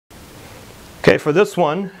Okay, for this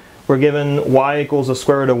one, we're given y equals the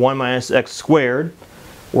square root of 1 minus x squared.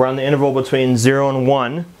 We're on the interval between 0 and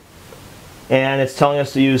 1. And it's telling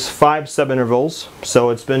us to use 5 subintervals. So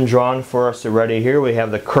it's been drawn for us already here. We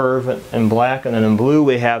have the curve in black, and then in blue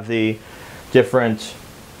we have the different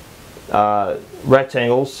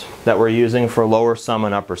rectangles that we're using for lower sum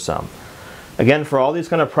and upper sum. Again, for all these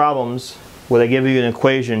kind of problems where they give you an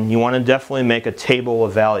equation, you want to definitely make a table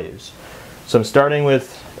of values. So I'm starting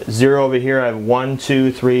with 0 over here. I have 1,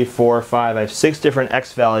 2, 3, 4, 5. I have 6 different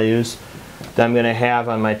x values that I'm going to have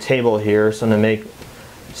on my table here. So I'm going to make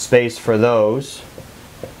space for those.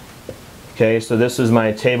 Okay, so this is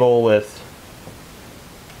my table with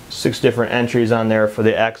 6 different entries on there for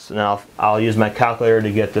the x, and I'll use my calculator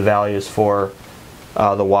to get the values for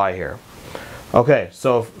the y here. Okay,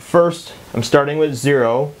 so first I'm starting with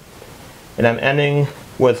 0 and I'm ending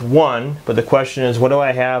with 1, but the question is, what do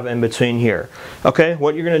I have in between here? Okay,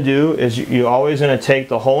 what you're going to do is you're always going to take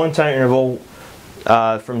the whole entire interval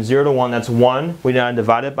from 0 to 1, that's 1, we now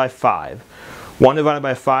divide it by 5. 1 divided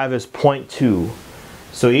by 5 is 0.2.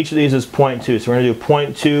 So each of these is 0.2. So we're going to do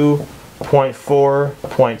 0.2, 0.4,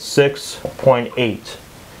 0.6, 0.8.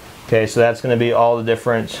 Okay, so that's going to be all the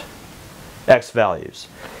different x values.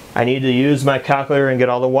 I need to use my calculator and get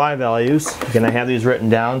all the y values. Again, I have these written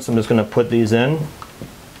down, so I'm just going to put these in.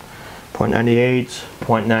 0.98,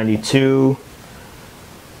 0.92,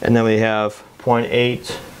 and then we have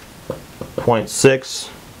 0.8, 0.6,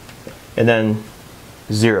 and then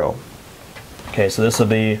 0. Okay, so this will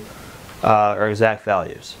be our exact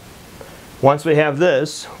values. Once we have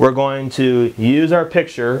this, we're going to use our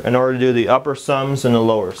picture in order to do the upper sums and the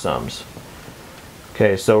lower sums.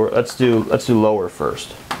 Okay, so let's do lower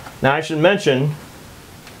first. Now I should mention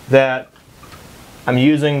that I'm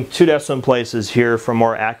using 2 decimal places here for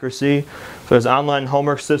more accuracy. So there's online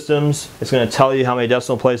homework systems. It's going to tell you how many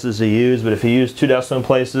decimal places to use, but if you use 2 decimal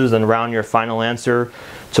places and round your final answer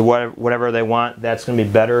to whatever they want, that's going to be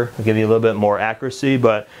better. It'll give you a little bit more accuracy,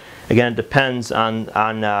 but again, it depends on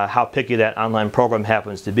how picky that online program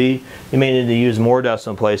happens to be. You may need to use more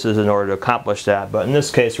decimal places in order to accomplish that, but in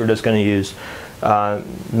this case we're just going to use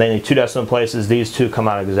mainly 2 decimal places. These 2 come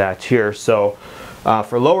out exact here. So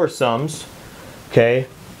for lower sums, okay,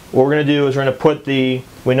 what we're going to do is we're going to put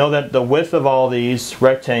we know that the width of all these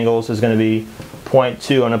rectangles is going to be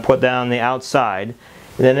 0.2. I'm going to put that on the outside.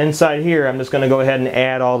 And then inside here, I'm just going to go ahead and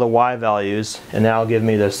add all the y values, and that'll give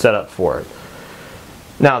me the setup for it.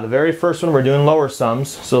 Now, the very first one, we're doing lower sums.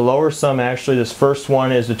 So the lower sum, actually, this first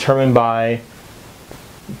one is determined by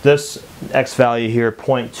this x value here,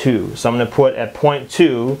 0.2. So I'm going to put at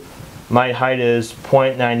 0.2, my height is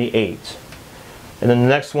 0.98. And then the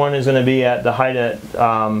next one is going to be at the height at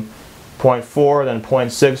 0.4, then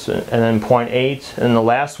 0.6, and then 0.8. And the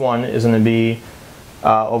last one is going to be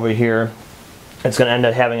over here. It's going to end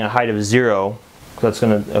up having a height of 0. So that's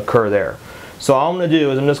going to occur there. So all I'm going to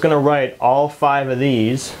do is I'm just going to write all 5 of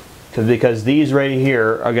these, because these right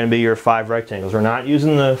here are going to be your 5 rectangles. We're not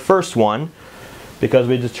using the first one because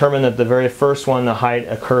we determined that the very first one, the height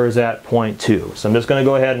occurs at 0.2. So I'm just going to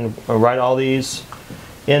go ahead and write all these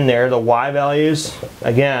in there. The y values,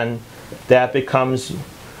 again, that becomes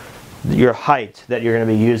your height that you're going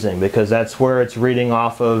to be using, because that's where it's reading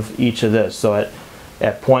off of each of this. So at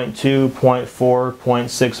 0.2, 0.4,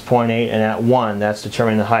 0.6, 0.8, and at 1, that's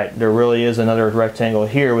determining the height. There really is another rectangle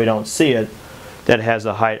here, we don't see it, that has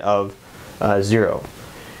a height of 0.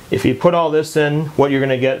 If you put all this in, what you're going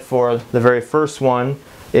to get for the very first one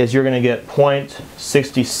is you're going to get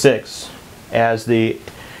 0.66 as the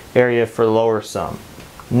area for lower sum.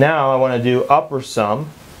 Now I want to do upper sum.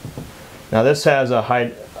 Now this has a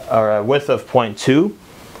height or a width of 0.2.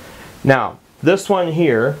 Now this one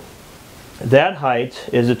here, that height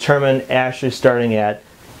is determined actually starting at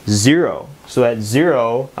 0. So at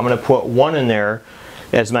 0, I'm going to put 1 in there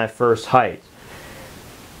as my first height.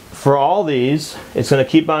 For all these, it's going to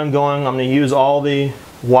keep on going. I'm going to use all the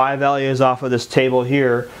y values off of this table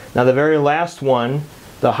here. Now the very last one,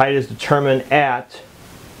 the height is determined at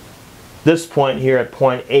this point here at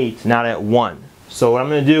 0.8, not at 1. So what I'm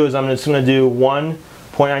going to do is I'm just going to do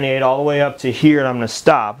 1.98 all the way up to here, and I'm going to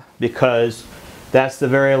stop, because that's the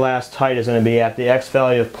very last height is going to be at the x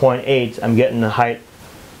value of 0.8. I'm getting the height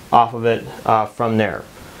off of it from there.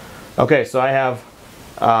 Okay, so I have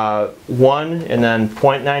 1 and then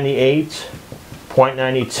 0.98,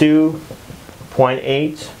 0.92,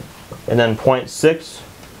 0.8, and then 0.6.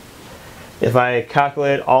 If I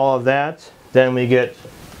calculate all of that, then we get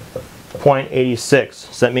 0.86.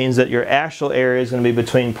 So that means that your actual area is going to be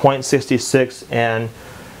between 0.66 and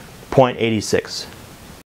 0.86.